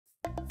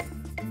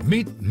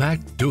Meet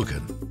Matt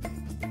Dugan.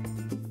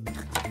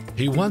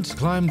 He once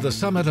climbed the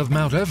summit of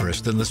Mount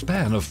Everest in the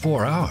span of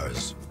 4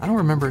 hours. I don't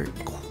remember it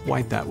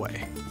quite that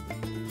way.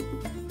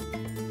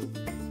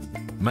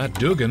 Matt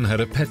Dugan had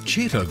a pet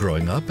cheetah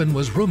growing up and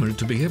was rumored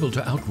to be able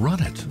to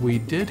outrun it. We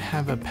did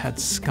have a pet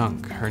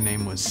skunk. Her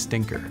name was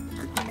Stinker.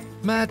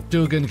 Matt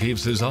Dugan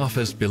keeps his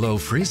office below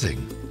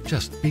freezing,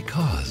 just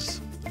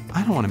because.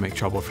 I don't want to make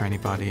trouble for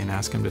anybody and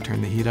ask him to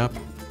turn the heat up.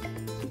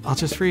 I'll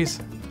just freeze.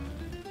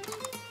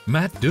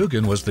 Matt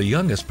Dugan was the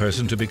youngest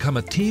person to become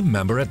a team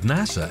member at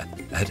NASA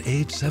at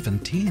age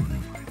 17.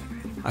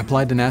 I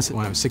applied to NASA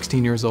when I was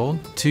 16 years old.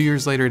 2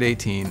 years later at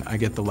 18, I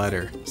get the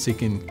letter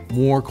seeking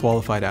more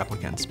qualified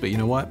applicants. But you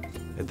know what?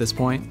 At this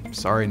point,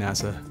 sorry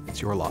NASA,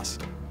 it's your loss.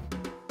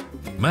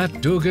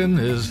 Matt Dugan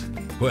is,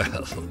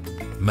 well,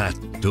 Matt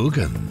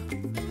Dugan.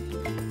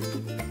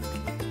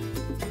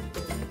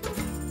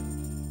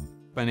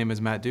 My name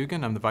is Matt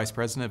Dugan. I'm the Vice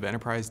President of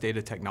Enterprise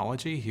Data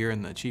Technology here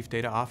in the Chief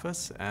Data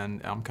Office,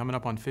 and I'm coming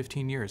up on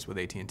 15 years with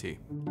AT&T.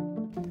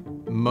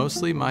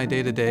 Mostly my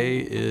day-to-day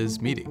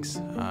is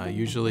meetings.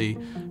 Usually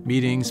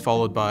meetings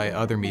followed by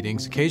other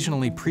meetings,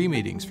 occasionally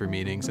pre-meetings for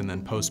meetings, and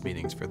then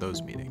post-meetings for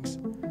those meetings.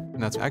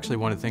 And that's actually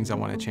one of the things I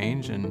want to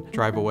change and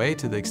drive away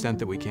to the extent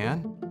that we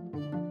can.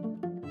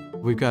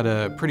 We've got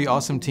a pretty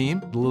awesome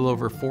team, a little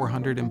over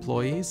 400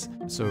 employees,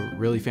 so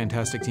really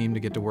fantastic team to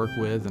get to work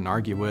with and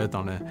argue with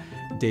on a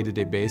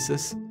day-to-day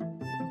basis.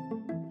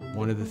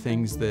 One of the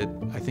things that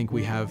I think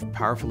we have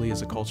powerfully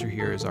as a culture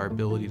here is our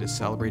ability to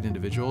celebrate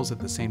individuals at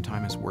the same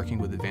time as working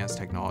with advanced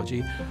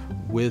technology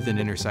with an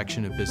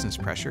intersection of business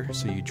pressure,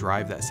 so you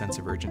drive that sense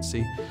of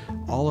urgency.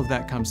 All of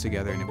that comes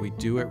together, and if we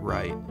do it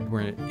right,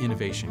 we're an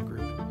innovation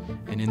group.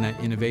 And in that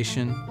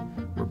innovation,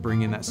 we're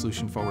bringing that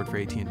solution forward for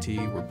AT&T,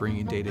 we're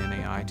bringing data and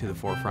AI to the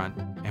forefront,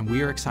 and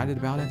we are excited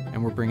about it,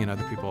 and we're bringing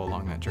other people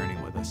along that journey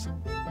with us.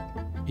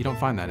 You don't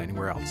find that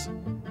anywhere else.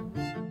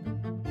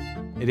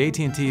 At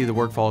AT&T, the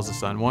work follows the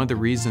sun. One of the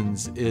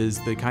reasons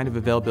is the kind of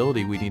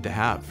availability we need to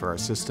have for our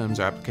systems,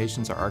 our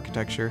applications, our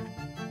architecture.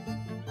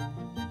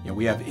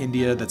 We have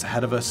India that's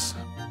ahead of us.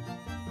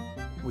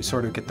 We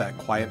sort of get that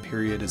quiet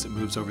period as it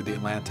moves over the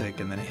Atlantic,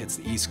 and then it hits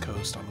the East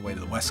Coast on the way to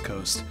the West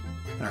Coast.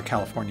 And our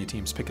California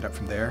teams pick it up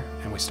from there,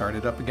 and we start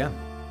it up again.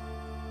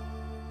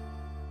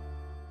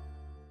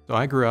 So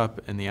I grew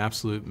up in the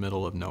absolute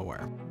middle of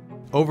nowhere.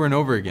 Over and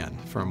over again,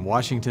 from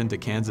Washington to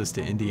Kansas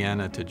to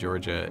Indiana to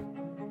Georgia.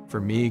 For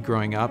me,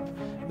 growing up,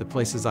 the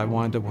places I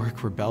wanted to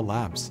work were Bell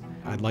Labs.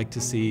 I'd like to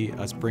see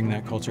us bring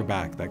that culture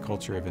back, that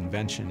culture of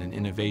invention and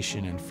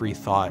innovation and free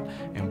thought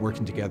and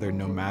working together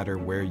no matter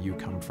where you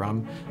come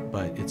from.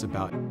 But it's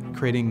about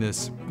creating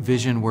this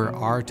vision where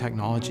our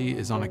technology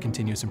is on a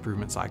continuous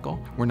improvement cycle.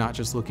 We're not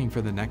just looking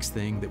for the next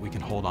thing that we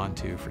can hold on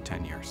to for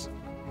 10 years.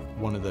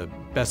 One of the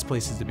best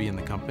places to be in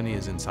the company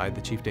is inside the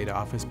Chief Data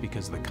Office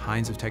because of the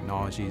kinds of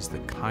technologies, the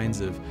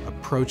kinds of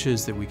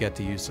approaches that we get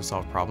to use to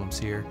solve problems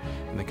here,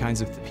 and the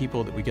kinds of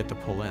people that we get to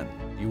pull in.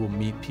 You will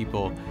meet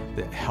people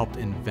that helped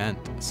invent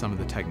some of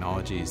the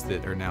technologies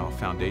that are now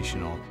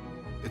foundational.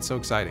 It's so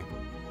exciting.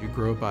 You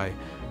grow by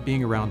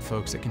being around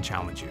folks that can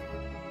challenge you.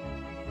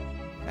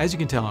 As you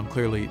can tell, I'm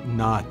clearly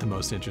not the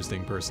most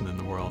interesting person in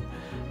the world,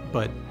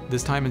 but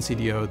this time in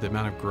CDO, the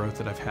amount of growth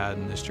that I've had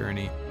in this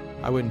journey,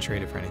 I wouldn't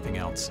trade it for anything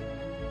else.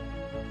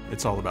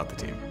 It's all about the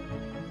team.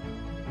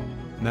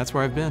 And that's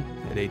where I've been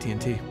at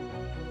AT&T.